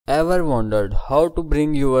Ever wondered how to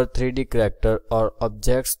bring your 3D character or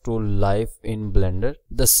objects to life in Blender?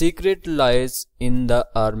 The secret lies in the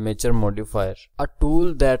Armature Modifier, a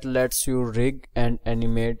tool that lets you rig and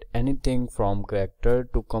animate anything from character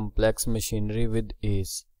to complex machinery with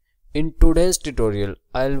ease. In today's tutorial,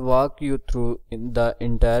 I'll walk you through the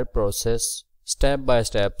entire process step by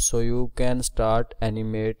step so you can start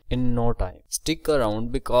animate in no time. Stick around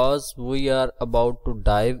because we are about to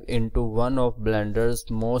dive into one of Blender's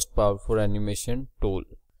most powerful animation tool.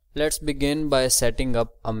 Let's begin by setting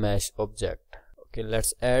up a mesh object. Okay,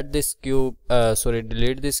 let's add this cube,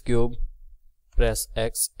 delete this cube. Press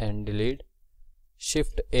X and delete.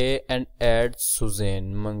 Shift A and add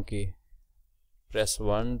Suzanne monkey. Press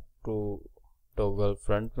 1 to toggle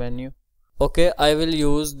front menu. Okay, I will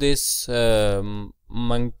use this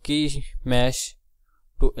monkey mesh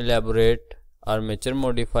to elaborate Armature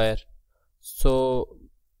Modifier. So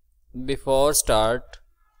before start,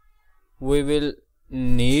 we will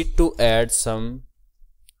need to add some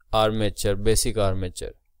armature, basic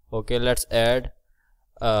armature. Okay, let's add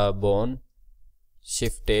a bone.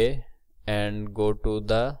 Shift A and go to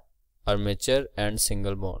the armature and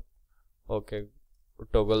single bone. Okay,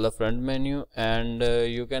 toggle the front menu and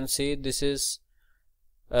you can see this is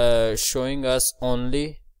showing us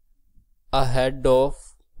only a head of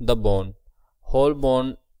the bone, whole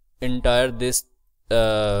bone, entire this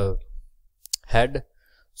head.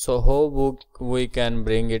 So how we can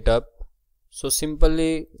bring it up? So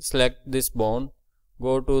simply select this bone,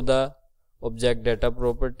 go to the object data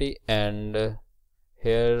property and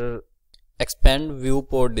here expand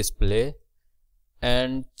viewport display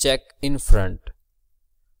and check in front.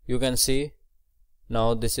 You can see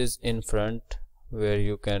now this is in front where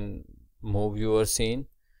you can move your scene.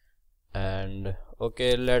 And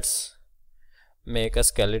okay, let's make a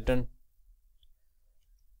skeleton.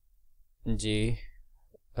 G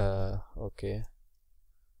okay,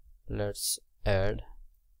 let's add.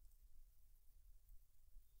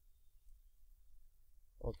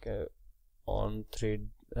 Okay, on 3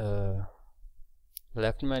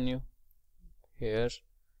 left menu here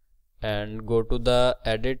and go to the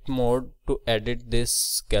edit mode to edit this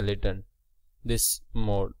skeleton, this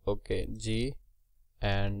mode. Okay, G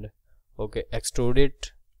and okay, extrude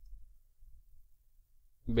it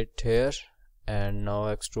bit here and now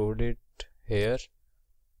extrude it here.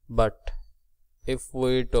 But if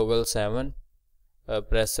we toggle 7,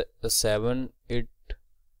 press 7, it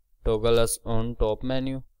toggle us on top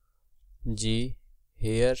menu. G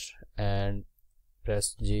here and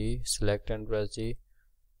press G, select and press G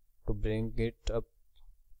to bring it up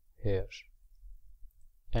here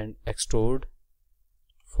and extrude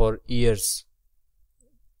for ears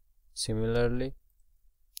similarly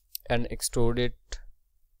and extrude it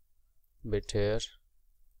bit here.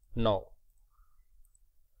 Now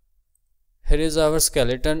here is our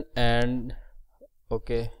skeleton and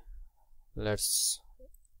okay, let's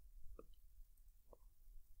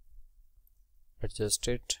adjust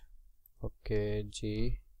it. Okay,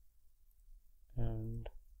 G and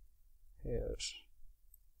here.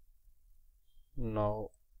 Now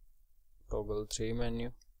toggle 3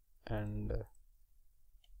 menu and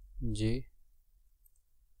G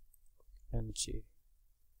and G.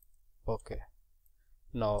 Okay,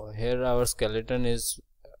 now here our skeleton is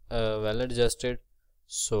well adjusted.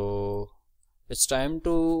 So it's time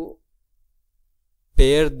to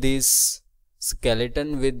pair this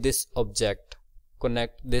skeleton with this object,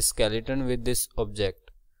 connect this skeleton with this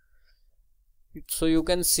object. So you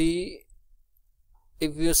can see,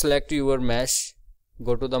 if you select your mesh,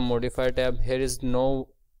 go to the modifier tab, here is no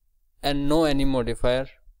any modifier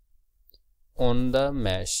on the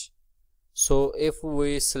mesh. So if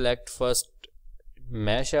we select first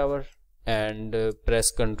mesh hour and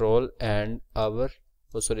press Ctrl and our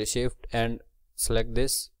shift and select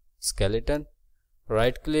this skeleton,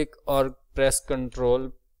 right click or press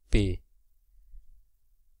Ctrl P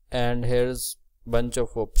and here's bunch of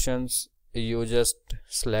options. You just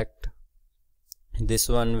select this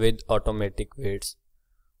one with automatic weights.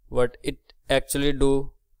 What it actually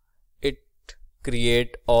do, it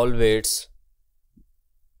create all weights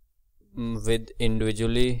with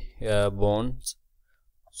individually bones.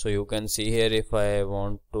 So you can see here, if I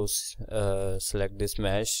want to select this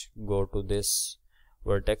mesh, go to this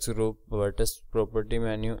vertex group, vertex property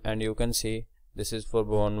menu, and you can see this is for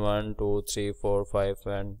bone 1, 2, 3, 4, 5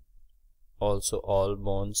 and also all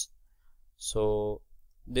bones. So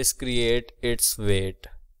this create its weight.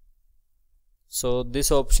 So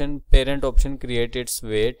this option, parent option, create its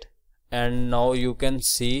weight, and now you can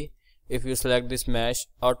see if you select this mesh,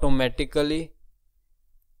 automatically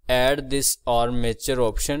add this armature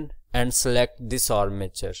option and select this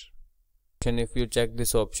armature. And if you check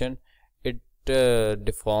this option, it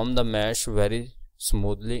deform the mesh very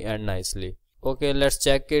smoothly and nicely. Okay, let's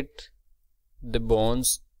check it. The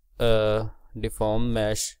bones deform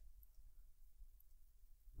mesh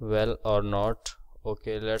well or not.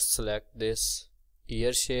 Okay, let's select this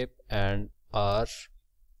ear shape and R,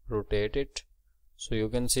 rotate it, so you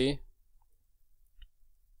can see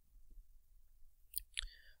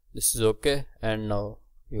this is okay. And now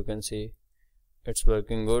you can see it's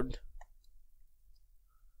working good.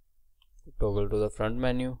 Toggle to the front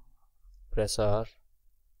menu, press R.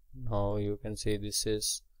 Now you can see this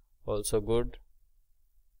is also good,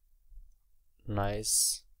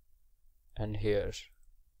 nice. And here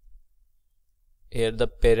the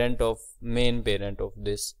main parent of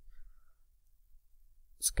this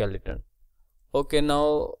skeleton. Okay,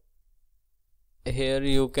 now here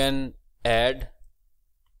you can add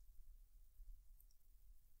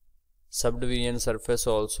subdivision surface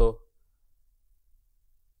also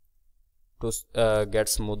to get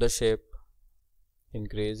smoother shape.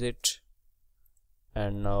 Increase it.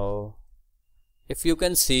 And now if you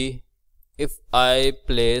can see, if I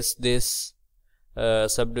place this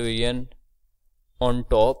subdivision on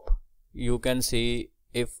top, you can see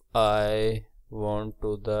if I want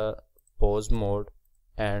to the pose mode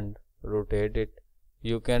and rotate it,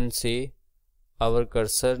 you can see our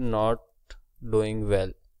cursor not doing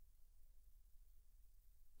well,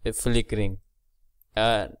 flickering.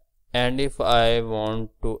 And if I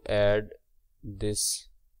want to add this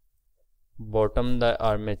bottom the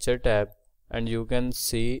armature tab, and you can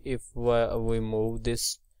see if we move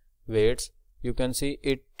this weights, you can see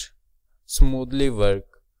it smoothly work.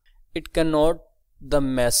 It cannot the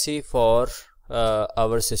messy for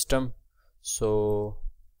our system, so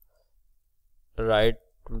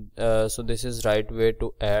this is right way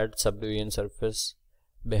to add subdivision surface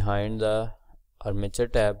behind the armature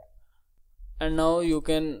tab. And now you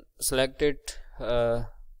can select it. The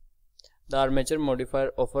armature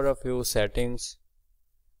modifier offer a few settings.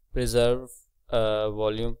 Preserve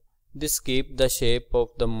volume. This keep the shape of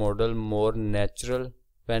the model more natural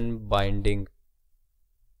when bending,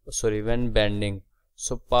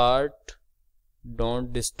 so part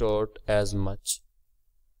don't distort as much.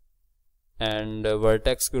 And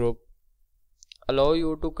vertex group allow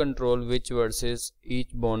you to control which versus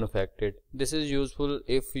each bone affected. This is useful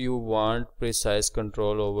if you want precise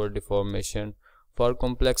control over deformation for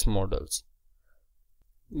complex models.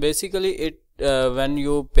 Basically it when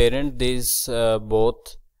you parent these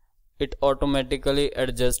both, it automatically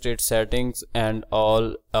adjusts its settings and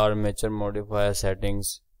all armature modifier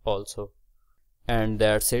settings also. And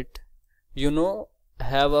that's it. You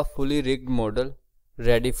have a fully rigged model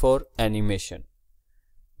ready for animation.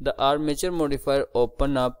 The armature modifier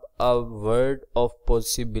open up a world of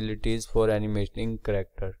possibilities for animating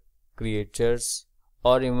character, creatures,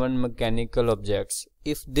 or even mechanical objects.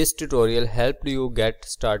 If this tutorial helped you get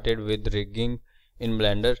started with rigging in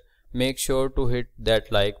Blender, make sure to hit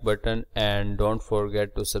that like button and don't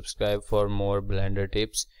forget to subscribe for more Blender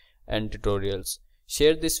tips and tutorials.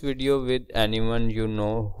 Share this video with anyone you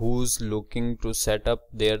know who's looking to set up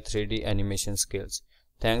their 3D animation skills.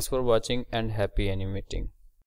 Thanks for watching and happy animating.